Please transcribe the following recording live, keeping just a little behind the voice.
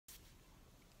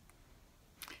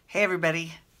Hey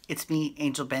everybody, it's me,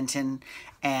 Angel Benton,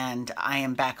 and I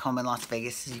am back home in Las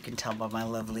Vegas, as you can tell by my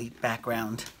lovely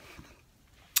background.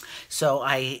 So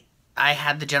I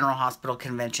had the General Hospital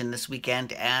convention this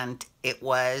weekend, and it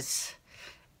was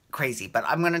crazy. But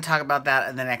I'm going to talk about that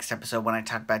in the next episode when I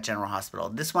talk about General Hospital.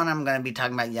 This one I'm going to be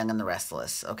talking about Young and the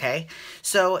Restless, okay?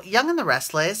 So Young and the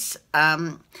Restless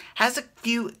has a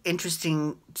few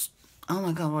interesting... Oh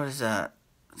my god, what is that?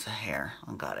 It's a hair.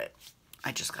 I got it.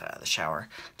 I just got out of the shower.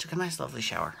 Took a nice, lovely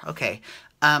shower. Okay.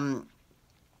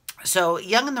 So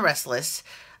Young and the Restless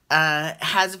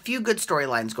has a few good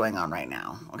storylines going on right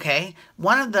now. Okay.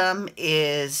 One of them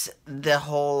is the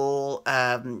whole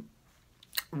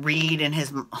Reed and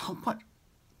his... Oh, what?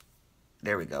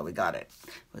 There we go. We got it.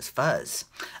 It was fuzz.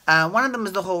 One of them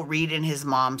is the whole Reed and his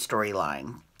mom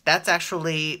storyline. That's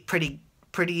actually pretty...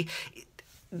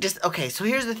 Just okay.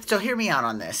 So hear me out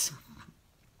on this.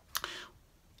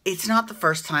 It's not the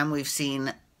first time we've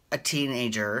seen a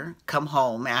teenager come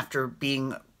home after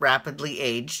being rapidly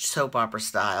aged, soap opera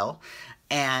style,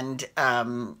 and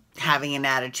having an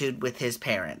attitude with his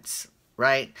parents,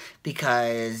 right?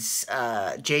 Because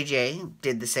JJ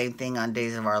did the same thing on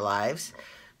Days of Our Lives.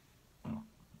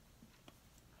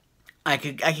 I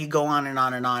could go on and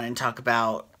on and on and talk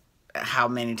about how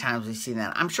many times we've seen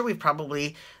that. I'm sure I could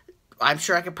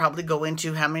probably go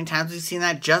into how many times we've seen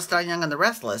that just on Young and the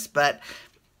Restless, but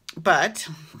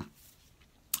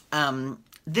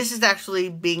this is actually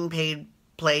being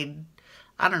played,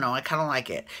 I don't know, I kind of like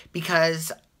it,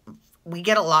 because we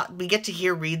get to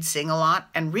hear Reed sing a lot,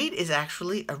 and Reed is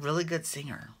actually a really good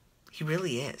singer. He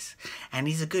really is. And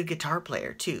he's a good guitar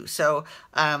player, too. So,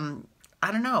 I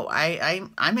don't know,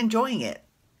 I'm enjoying it.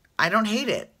 I don't hate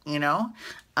it, you know?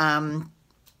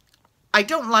 I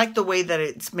don't like the way that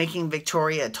it's making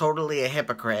Victoria totally a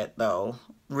hypocrite, though,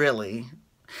 really.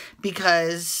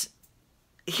 Because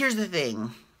here's the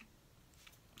thing.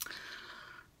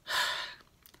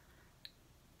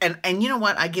 And you know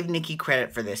what? I give Nikki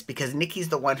credit for this, because Nikki's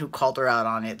the one who called her out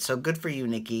on it. So good for you,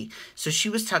 Nikki. So she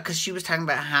was talking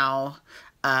about how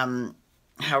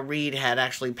Reed had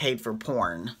actually paid for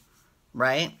porn,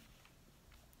 right?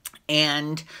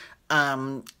 And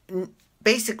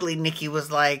basically Nikki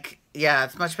was like, yeah,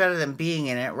 it's much better than being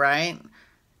in it, right?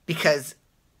 Because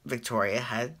Victoria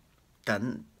had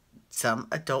done some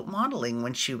adult modeling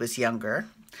when she was younger,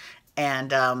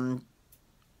 and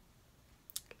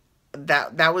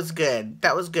that was good.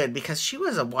 That was good, because she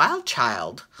was a wild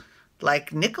child.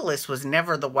 Like, Nicholas was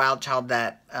never the wild child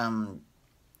that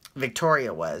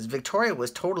Victoria was. Victoria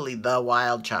was totally the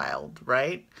wild child,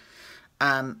 right?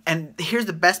 And here's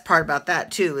the best part about that,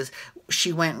 too, is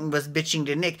she went and was bitching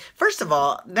to Nick. First of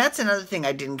all, that's another thing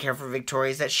I didn't care for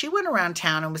Victoria, is that she went around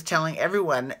town and was telling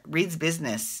everyone Reed's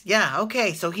business. Yeah,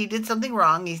 okay, so he did something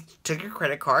wrong. He took your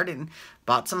credit card and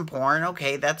bought some porn.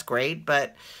 Okay, that's great,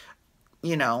 but,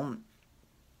 you know,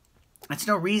 it's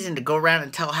no reason to go around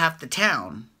and tell half the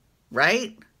town,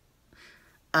 right?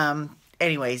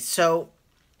 Anyway, so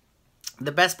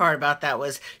the best part about that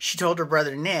was she told her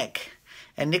brother Nick,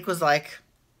 and Nick was like,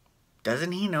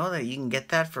 doesn't he know that you can get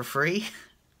that for free?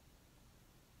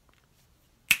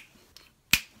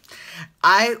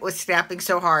 I was snapping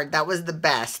so hard. That was the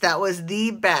best. That was the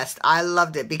best. I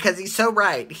loved it, because he's so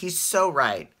right. He's so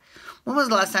right. When was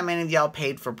the last time any of y'all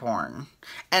paid for porn?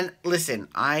 And listen,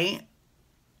 I'm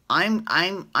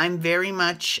very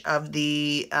much of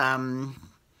the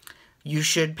you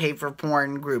should pay for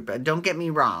porn group. Don't get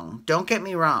me wrong. Don't get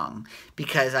me wrong,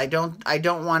 because I don't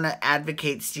want to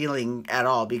advocate stealing at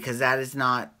all, because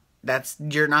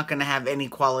you're not going to have any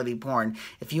quality porn.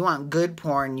 If you want good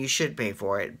porn, you should pay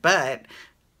for it. But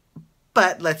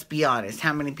let's be honest,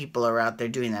 how many people are out there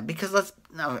doing that? Because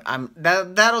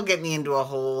that'll get me into a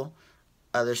whole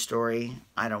other story.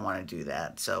 I don't want to do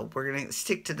that. So we're going to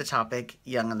stick to the topic,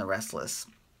 Young and the Restless.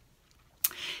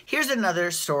 Here's another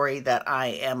story that I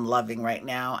am loving right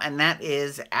now, and that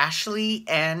is Ashley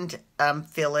and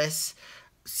Phyllis.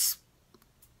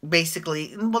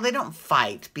 Basically, well, they don't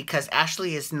fight, because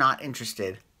Ashley is not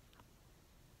interested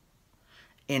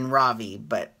in Ravi,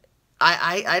 but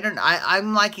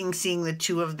I'm liking seeing the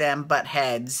two of them butt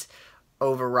heads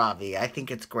over Ravi. I think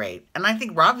it's great, and I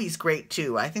think Ravi's great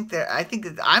too. I think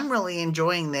I'm really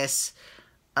enjoying this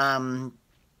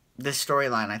this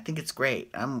storyline. I think it's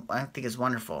great. I think it's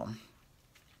wonderful.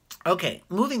 Okay,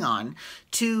 moving on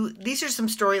to, these are some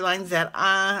storylines that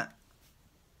are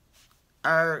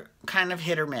kind of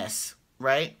hit or miss,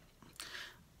 right?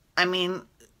 I mean,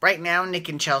 right now, Nick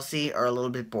and Chelsea are a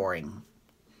little bit boring.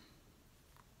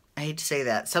 I hate to say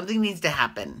that. Something needs to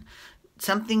happen.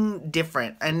 Something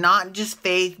different. And not just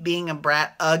Faith being a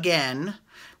brat again,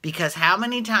 Because how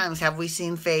many times have we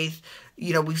seen Faith,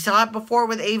 you know, we saw it before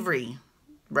with Avery,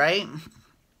 right?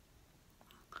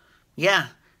 Yeah,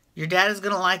 your dad is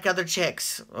going to like other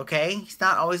chicks, okay? He's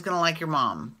not always going to like your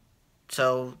mom.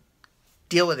 So,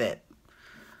 deal with it.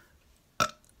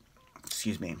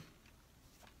 Excuse me.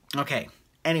 Okay,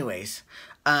 anyways.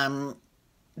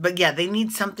 But yeah, they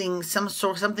need something,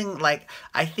 something like,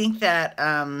 I think that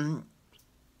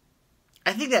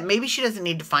maybe she doesn't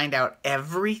need to find out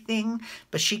everything,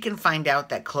 but she can find out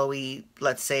that Chloe,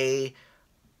 let's say,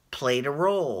 played a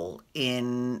role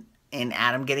in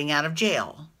Adam getting out of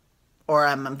jail.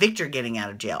 Or Victor getting out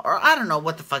of jail. Or I don't know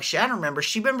what the fuck I don't remember.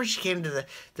 She came to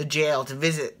the jail to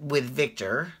visit with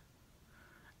Victor.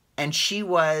 And she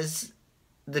was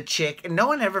the chick. And no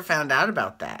one ever found out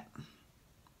about that.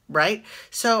 Right?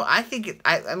 So I think,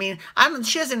 I mean,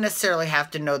 she doesn't necessarily have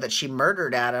to know that she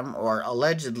murdered Adam or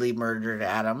allegedly murdered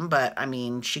Adam. But, I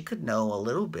mean, she could know a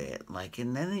little bit. Like,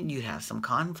 and then you'd have some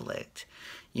conflict.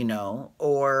 You know,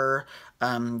 or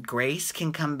Grace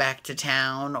can come back to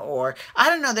town, or I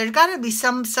don't know. There's got to be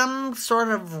some sort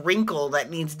of wrinkle that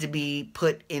needs to be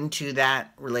put into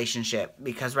that relationship,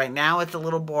 because right now it's a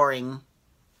little boring.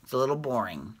 It's a little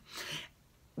boring.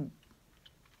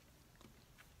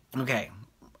 Okay,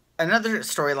 another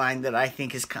storyline that I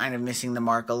think is kind of missing the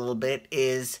mark a little bit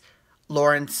is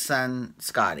Lauren's son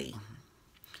Scotty.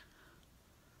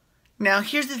 Now,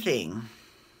 here's the thing.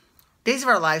 Days of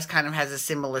Our Lives kind of has a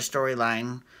similar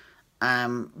storyline,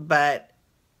 but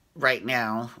right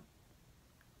now.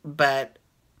 But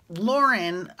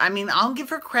Lauren, I mean, I'll give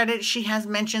her credit. She has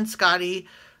mentioned Scotty,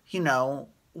 you know,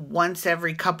 once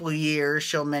every couple of years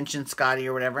she'll mention Scotty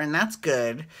or whatever, and that's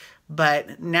good.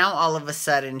 But now all of a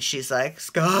sudden she's like,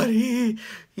 Scotty,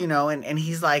 you know, and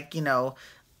he's like, you know,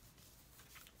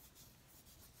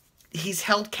 he's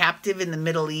held captive in the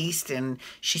Middle East, and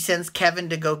she sends Kevin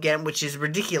to go get him, which is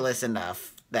ridiculous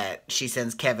enough that she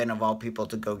sends Kevin, of all people,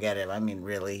 to go get him. I mean,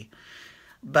 really.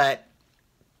 But,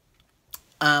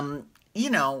 you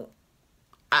know,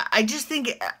 I just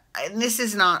think, and this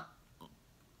is not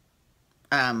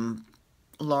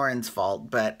Lauren's fault,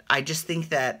 but I just think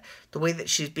that the way that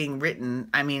she's being written,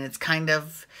 I mean, it's kind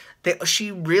of,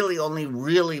 she really only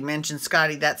really mentioned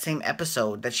Scotty that same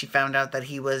episode that she found out that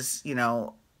he was, you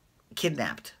know,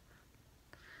 kidnapped.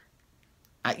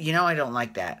 You know, I don't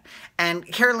like that. And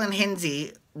Carolyn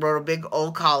Hinsey wrote a big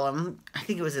old column, I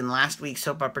think it was in last week's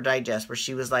Soap Opera Digest, where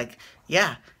she was like,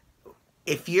 yeah,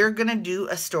 if you're going to do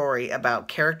a story about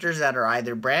characters that are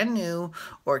either brand new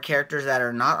or characters that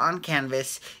are not on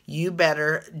canvas, you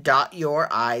better dot your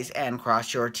I's and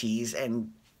cross your T's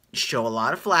and show a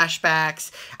lot of flashbacks.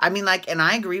 I mean, like, and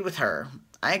I agree with her.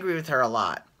 I agree with her a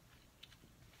lot.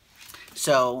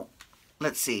 So,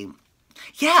 let's see.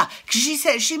 Yeah,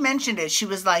 because she mentioned it. She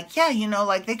was like, yeah, you know,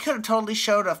 like they could have totally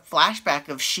showed a flashback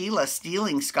of Sheila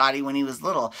stealing Scotty when he was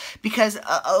little. Because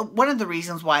one of the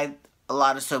reasons why a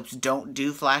lot of soaps don't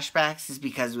do flashbacks is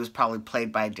because it was probably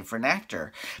played by a different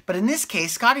actor. But in this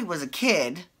case, Scotty was a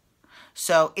kid,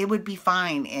 so it would be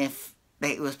fine if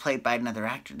it was played by another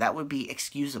actor. That would be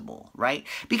excusable, right?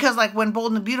 Because like when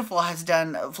Bold and the Beautiful has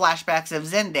done flashbacks of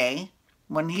Zende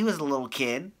when he was a little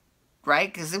kid,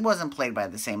 right? Because it wasn't played by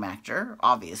the same actor,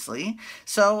 obviously.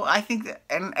 So I think that,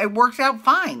 and it worked out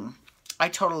fine. I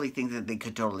totally think that they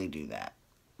could totally do that.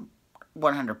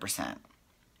 100%.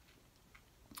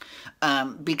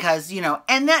 Because, you know,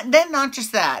 and then not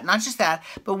just that,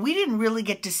 but we didn't really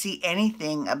get to see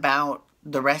anything about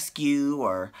the rescue,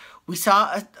 or we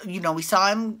saw, we saw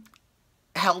him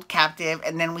held captive,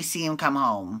 and then we see him come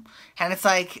home. And it's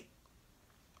like,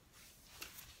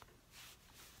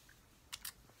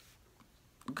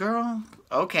 girl,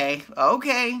 okay,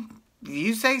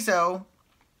 you say so.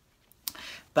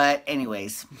 But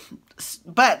anyways,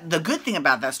 but the good thing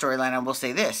about that storyline, I will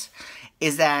say this,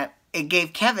 is that it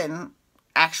gave Kevin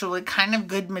actually kind of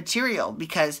good material,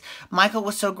 because Michael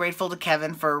was so grateful to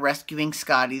Kevin for rescuing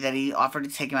Scotty that he offered to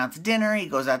take him out to dinner. He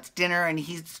goes out to dinner and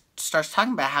he starts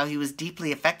talking about how he was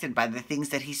deeply affected by the things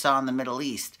that he saw in the Middle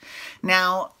East.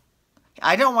 Now,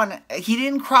 I don't want to, he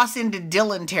didn't cross into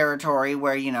Dylan territory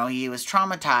where, you know, he was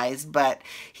traumatized, but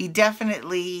he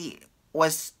definitely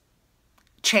was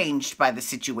changed by the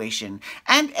situation.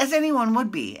 And as anyone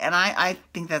would be. And I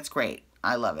think that's great.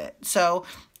 I love it. So,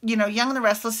 you know, Young and the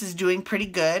Restless is doing pretty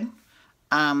good.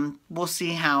 We'll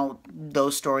see how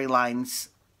those storylines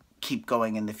keep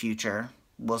going in the future.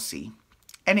 We'll see.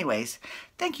 Anyways,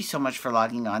 thank you so much for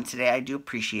logging on today. I do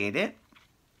appreciate it.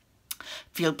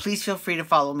 Please feel free to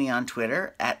follow me on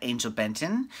Twitter at Angel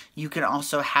Benton. You can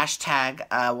also hashtag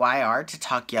YR to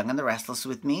talk Young and the Restless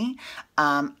with me.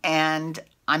 And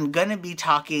I'm going to be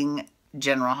talking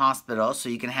General Hospital, so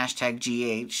you can hashtag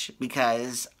GH,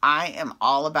 because I am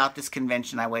all about this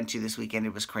convention I went to this weekend.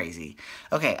 It was crazy.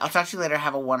 Okay, I'll talk to you later.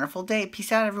 Have a wonderful day.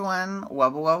 Peace out, everyone.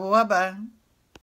 Wubba, wubba, wubba.